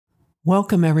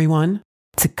Welcome, everyone,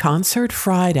 to Concert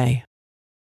Friday.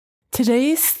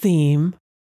 Today's theme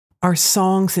are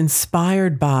songs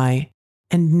inspired by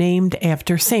and named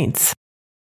after saints.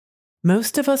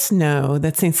 Most of us know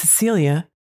that St. Cecilia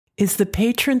is the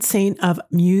patron saint of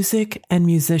music and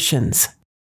musicians.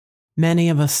 Many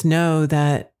of us know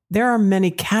that there are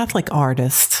many Catholic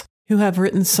artists who have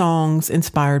written songs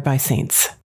inspired by saints.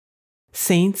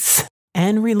 Saints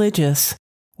and religious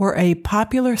were a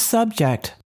popular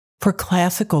subject for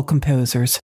classical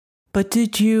composers. But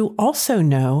did you also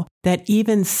know that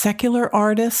even secular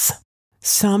artists,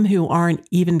 some who aren't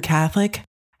even Catholic,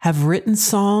 have written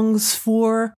songs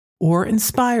for or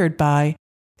inspired by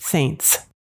saints?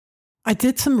 I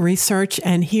did some research,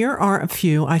 and here are a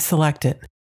few I selected.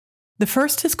 The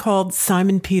first is called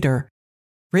Simon Peter,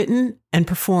 written and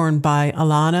performed by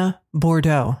Alanna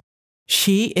Boudreau.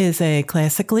 She is a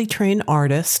classically trained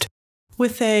artist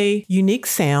with a unique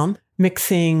sound,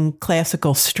 mixing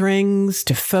classical strings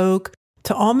to folk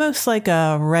to almost like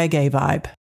a reggae vibe.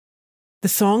 The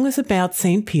song is about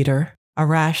St. Peter, a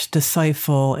rash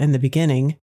disciple in the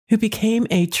beginning, who became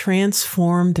a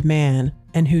transformed man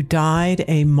and who died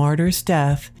a martyr's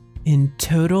death in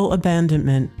total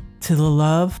abandonment to the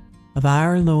love of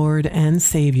our Lord and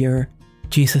Savior,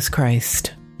 Jesus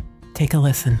Christ. Take a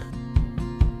listen.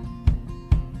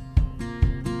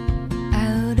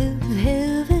 Out of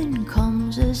heaven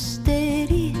comes a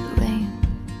steady rain.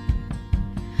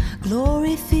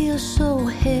 Glory feels so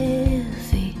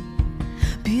heavy.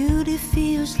 Beauty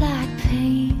feels like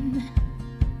pain.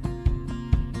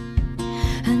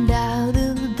 And out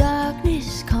of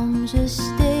darkness comes a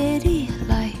steady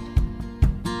light.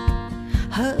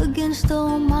 Against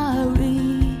all my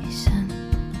reason,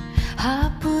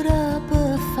 I put up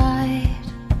a fight.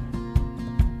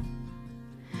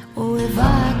 Oh, if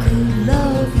I could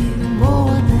love you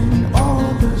more than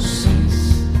all the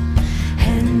saints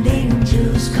and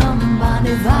angels combined,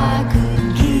 if I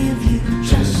could give you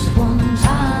just one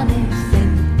tiny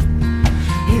thing,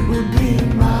 it would be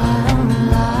my own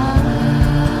life.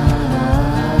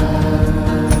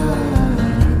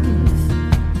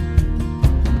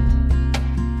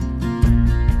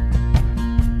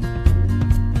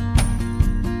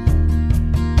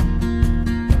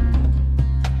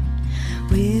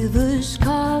 Rivers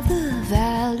carve the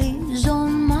valleys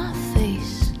on my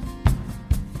face.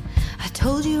 I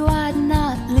told you I'd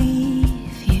not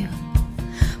leave you,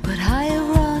 but I have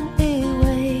run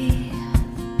away.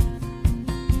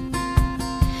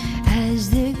 As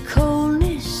the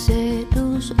coldness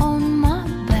settles on my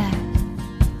back,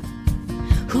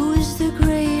 who is the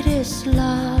greatest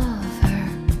lover?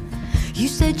 You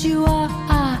said you are,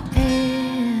 I am.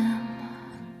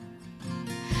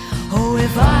 Oh,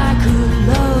 if I could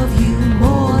love you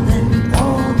more than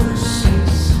all the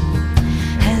saints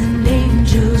and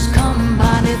angels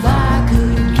combined, if I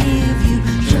could give you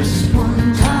just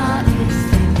one tiny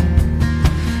thing,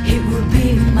 it would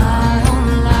be my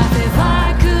own life. If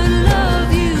I could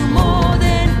love you more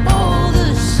than all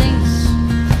the saints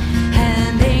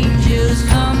and angels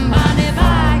combined, if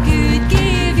I could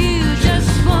give you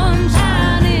just one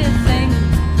tiny thing,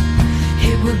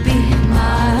 it would be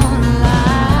my own life.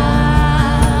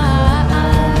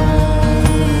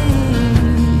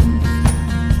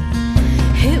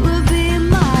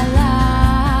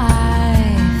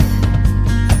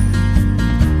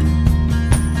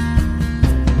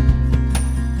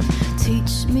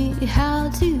 How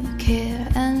to care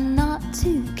and not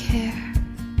to care.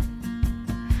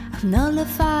 I've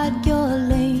nullified your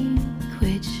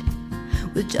language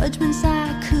with judgments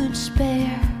I could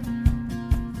spare.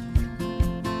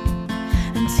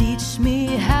 And teach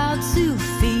me how to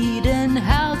feed and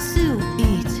how to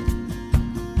eat.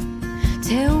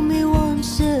 Tell me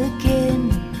once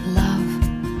again,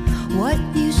 love, what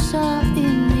you saw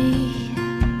in me.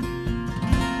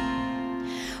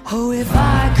 Oh, if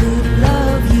I could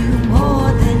love you more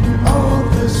than all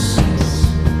the saints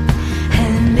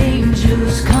and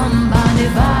angels combined,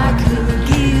 if I could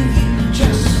give you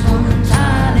just one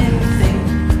tiny thing,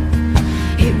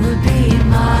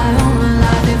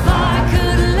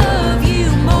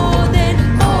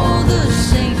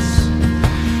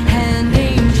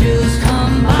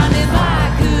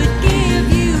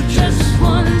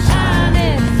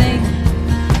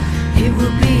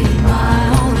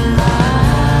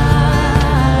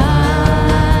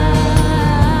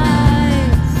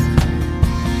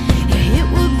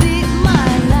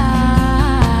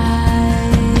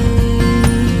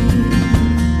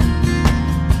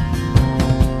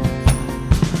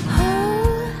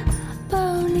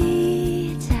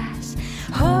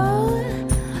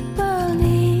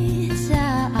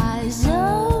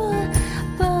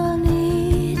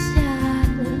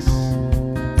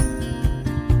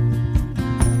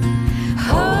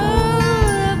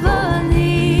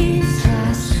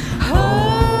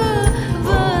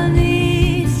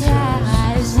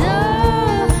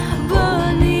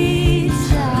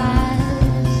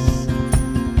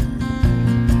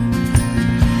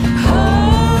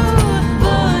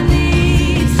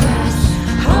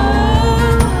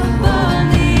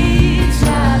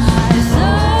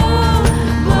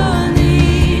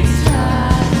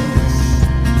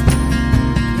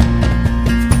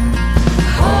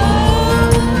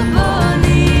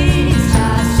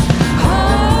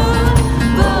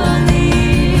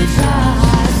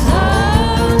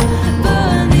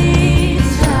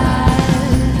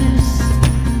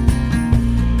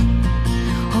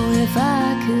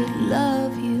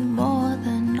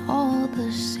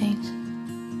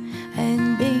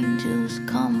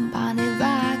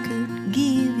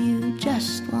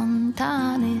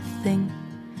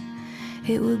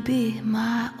 it would be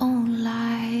my own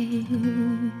life.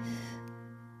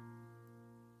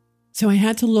 So I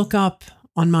had to look up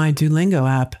on my Duolingo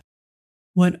app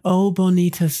what O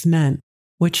Bonitas meant,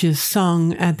 which is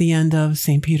sung at the end of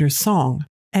St. Peter's song.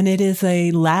 And it is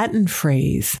a Latin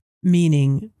phrase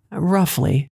meaning,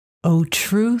 roughly, O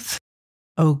truth,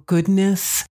 O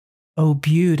goodness, O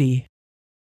beauty.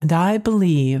 And I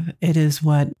believe it is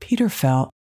what Peter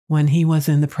felt when he was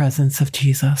in the presence of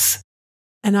Jesus.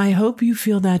 And I hope you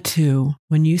feel that too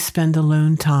when you spend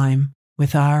alone time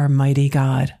with our mighty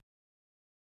God.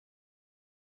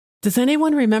 Does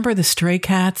anyone remember the Stray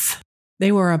Cats?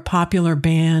 They were a popular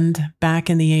band back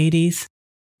in the 80s.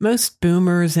 Most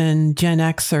boomers and Gen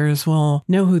Xers will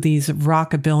know who these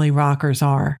rockabilly rockers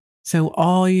are. So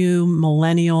all you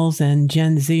millennials and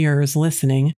Gen Zers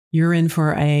listening, you're in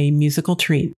for a musical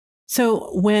treat. So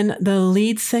when the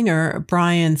lead singer,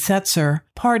 Brian Setzer,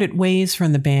 parted ways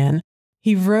from the band,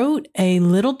 he wrote a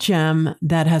little gem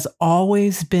that has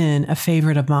always been a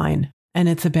favorite of mine, and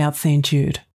it's about St.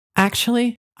 Jude.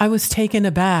 Actually, I was taken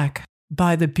aback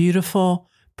by the beautiful,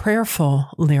 prayerful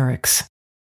lyrics.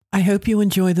 I hope you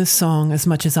enjoy this song as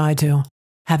much as I do.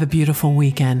 Have a beautiful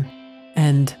weekend.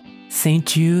 And St.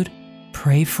 Jude,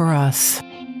 pray for us.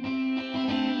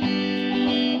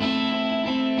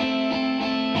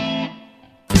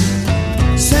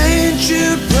 Saint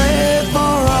Jude, pray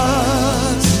for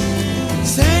us.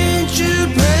 Saint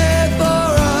Jude, pray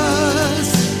for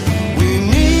us. We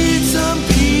need some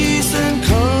peace and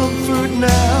comfort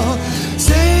now.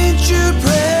 Saint Jude,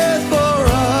 pray for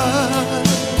us.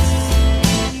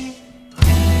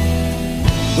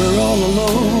 We're all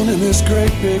alone in this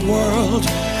great big world,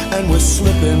 and we're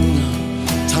slipping,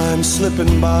 time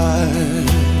slipping by.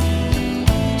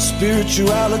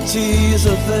 Spirituality is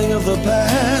a thing of the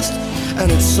past,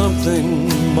 and it's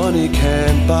something money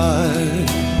can't buy.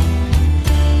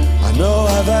 I know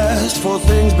I've asked for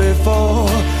things before,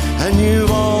 and you've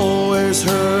always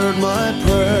heard my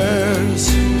prayers.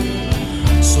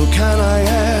 So can I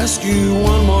ask you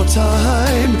one more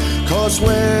time, 'cause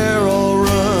we're all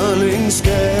running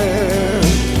scared.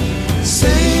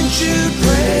 Saint Jude,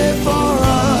 pray for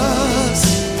us.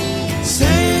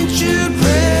 Saint Jude,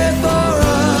 pray for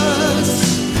us.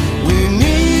 We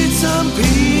need some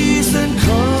peace and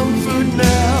comfort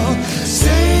now.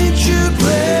 Saint Jude,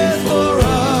 pray for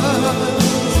us.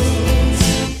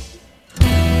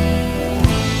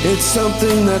 It's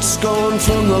something that's scorned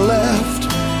from the left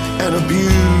and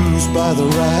abused by the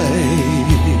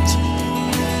right.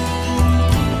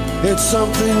 It's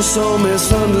something so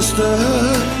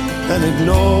misunderstood and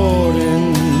ignored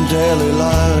in daily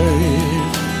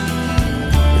life.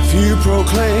 If you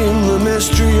proclaim the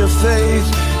mystery of faith,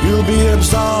 you'll be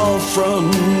absolved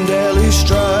from daily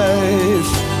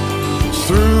strife.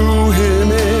 Through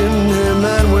him, in him,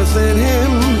 and within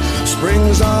him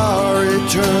springs our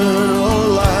eternal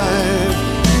life.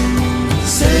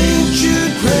 Saint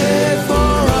Jude, pray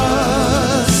for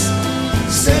us.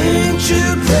 Saint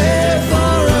Jude, pray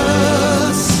for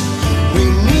us. We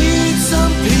need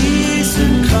some peace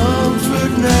and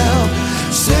comfort now.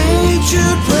 Saint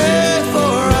Jude, pray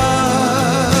for us.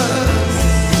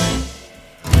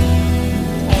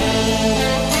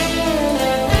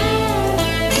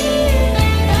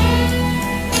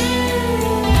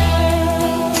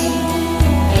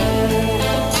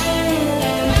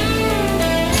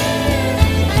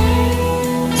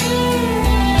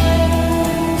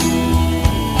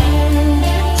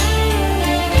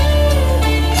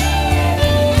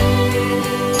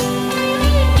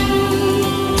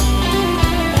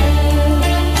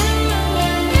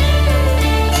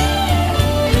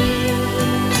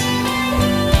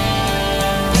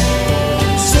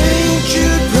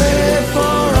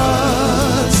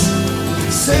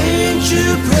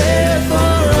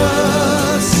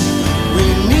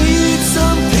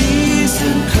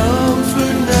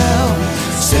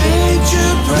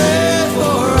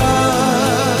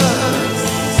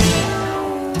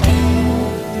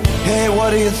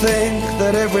 Think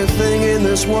that everything in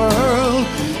this world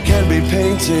can be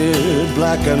painted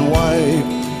black and white?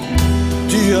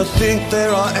 Do you think there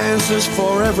are answers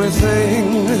for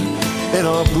everything in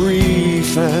our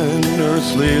brief and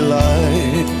earthly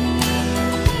life?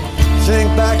 Think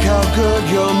back how good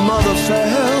your mother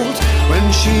felt when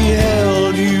she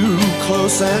held you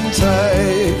close and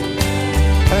tight.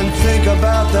 And think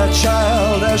about that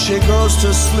child as she goes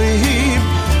to sleep,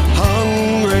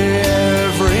 hungry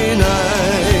every night.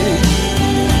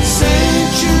 Saint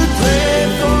Jude, pray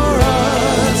for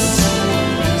us.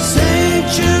 Saint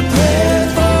Jude, pray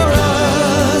for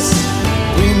us.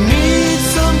 We need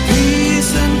some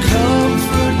peace and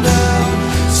comfort now.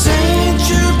 Saint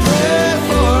Jude, pray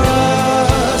for us.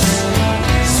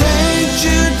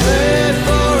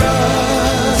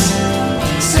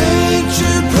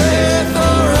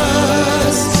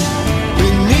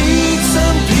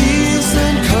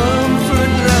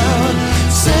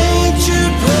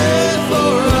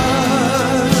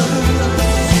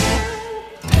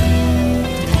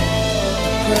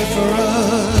 Pray for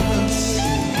us.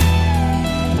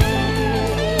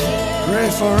 Pray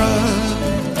for us.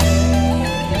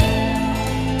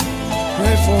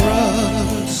 Pray for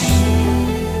us.